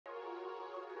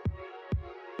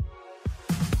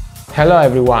Hello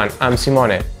everyone, I'm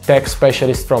Simone, tech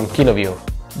specialist from Kiloview.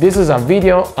 This is a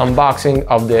video unboxing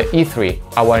of the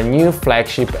E3, our new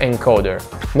flagship encoder.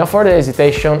 No further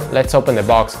hesitation, let's open the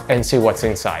box and see what's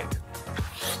inside.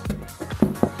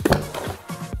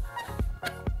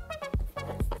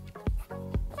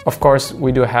 Of course,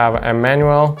 we do have a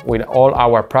manual with all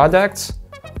our products,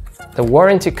 the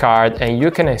warranty card, and you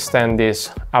can extend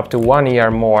this up to 1 year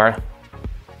more,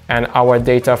 and our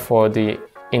data for the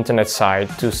internet side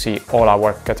to see all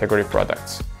our category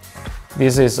products.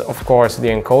 This is of course the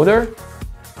encoder,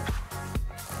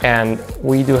 and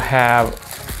we do have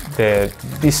the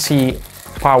DC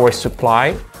power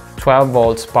supply, 12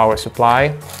 volts power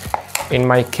supply. In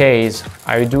my case,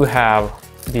 I do have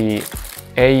the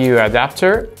AU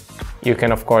adapter. You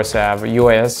can of course have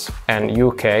US and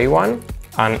UK one,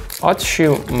 an hot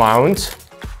shoe mount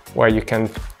where you can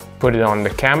put it on the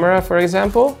camera, for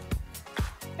example,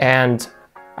 and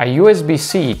a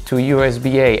USB-C to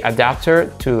USB-A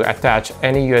adapter to attach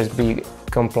any USB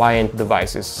compliant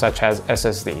devices such as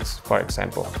SSDs, for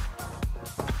example.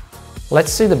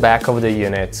 Let's see the back of the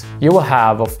unit. You will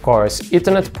have, of course,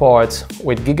 Ethernet ports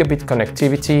with gigabit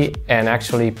connectivity and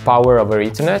actually power over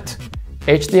Ethernet,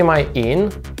 HDMI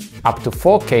in up to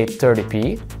 4K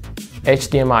 30p,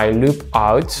 HDMI loop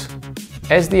out,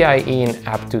 SDI in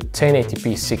up to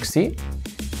 1080p 60,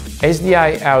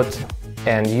 SDI out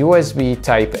and USB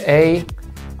type A,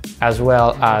 as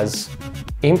well as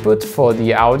input for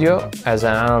the audio as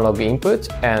an analog input,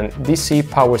 and DC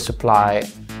power supply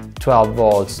 12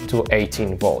 volts to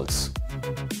 18 volts.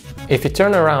 If you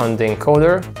turn around the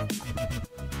encoder,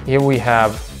 here we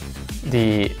have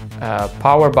the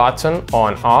power button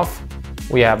on off,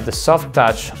 we have the soft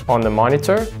touch on the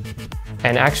monitor,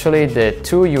 and actually the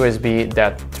two USB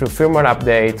that through firmware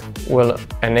update will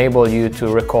enable you to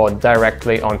record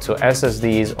directly onto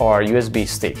SSDs or USB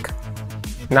stick.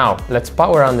 Now let's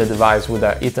power on the device with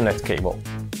an Ethernet cable.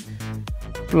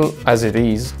 As it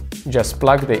is, just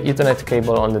plug the Ethernet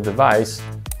cable on the device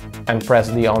and press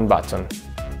the on button.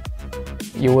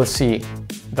 You will see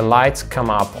the lights come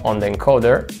up on the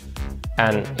encoder,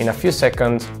 and in a few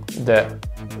seconds the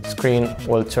screen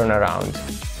will turn around.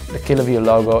 The Kiloview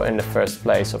logo in the first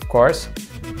place, of course.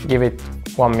 Give it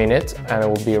 1 minute and it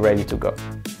will be ready to go.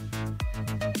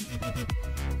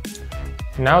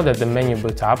 Now that the menu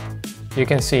boot up, you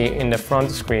can see in the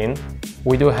front screen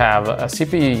we do have a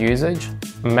CPU usage,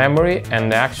 memory,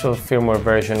 and the actual firmware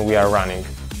version we are running.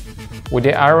 With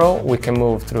the arrow we can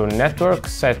move through network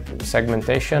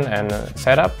segmentation and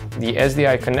setup, the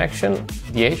SDI connection,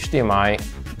 the HDMI,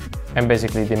 and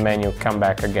basically the menu come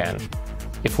back again.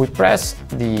 If we press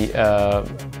the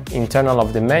internal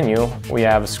of the menu, we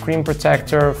have screen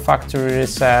protector, factory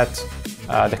reset,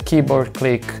 the keyboard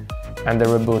click, and the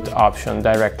reboot option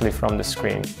directly from the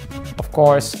screen. Of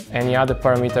course, any other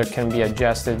parameter can be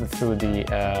adjusted through the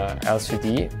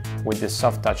LCD with the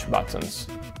soft touch buttons.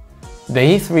 The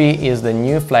E3 is the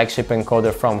new flagship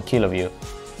encoder from Kiloview.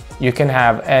 You can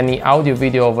have any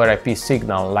audio-video over IP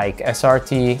signal like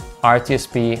SRT,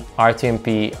 RTSP,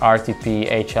 RTMP, RTP,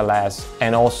 HLS,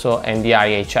 and also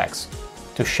NDI-HX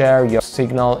to share your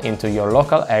signal into your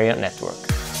local area network.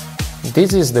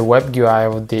 This is the web UI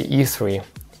of the E3.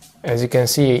 As you can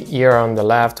see here on the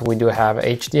left, we do have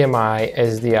HDMI,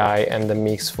 SDI, and the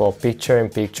mix for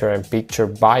picture-in-picture and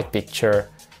picture-by-picture.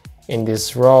 In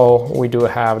this row, we do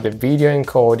have the video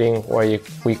encoding where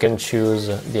we can choose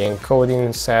the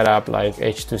encoding setup like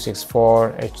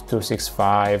H.264,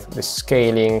 H.265, the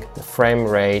scaling, the frame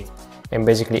rate, and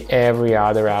basically every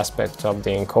other aspect of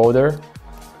the encoder.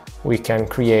 We can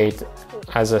create,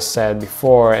 as I said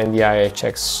before,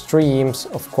 NDI-HX streams,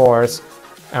 of course,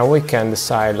 and we can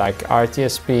decide like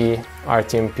RTSP,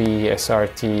 RTMP,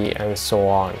 SRT, and so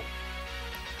on.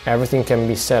 Everything can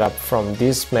be set up from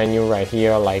this menu right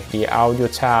here, like the audio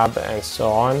tab and so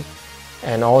on,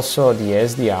 and also the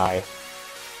SDI.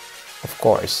 Of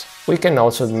course, we can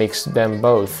also mix them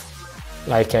both,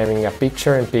 like having a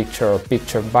picture-in-picture or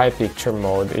picture-by-picture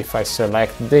mode. If I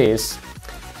select this,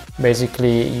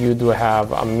 basically you do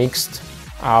have a mixed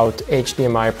out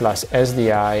HDMI plus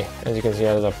SDI. As you can see,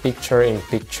 there's a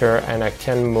picture-in-picture, and I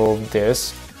can move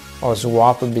this or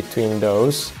swap between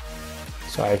those.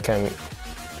 So I can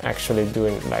actually do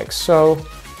it like so,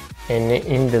 and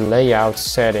in the layout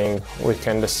setting we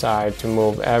can decide to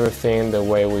move everything the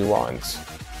way we want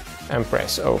and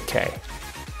press OK.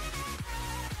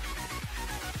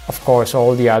 Of course,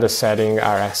 all the other settings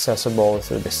are accessible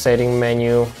through the setting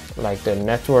menu, like the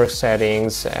network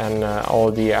settings and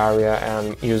all the area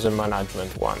and user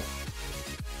management one.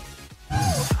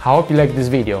 I hope you liked this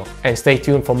video and stay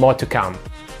tuned for more to come.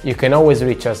 You can always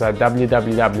reach us at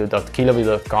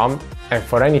www.kiloview.com, and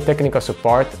for any technical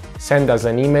support, send us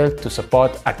an email to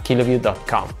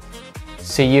support@kiloview.com.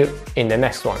 See you in the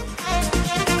next one.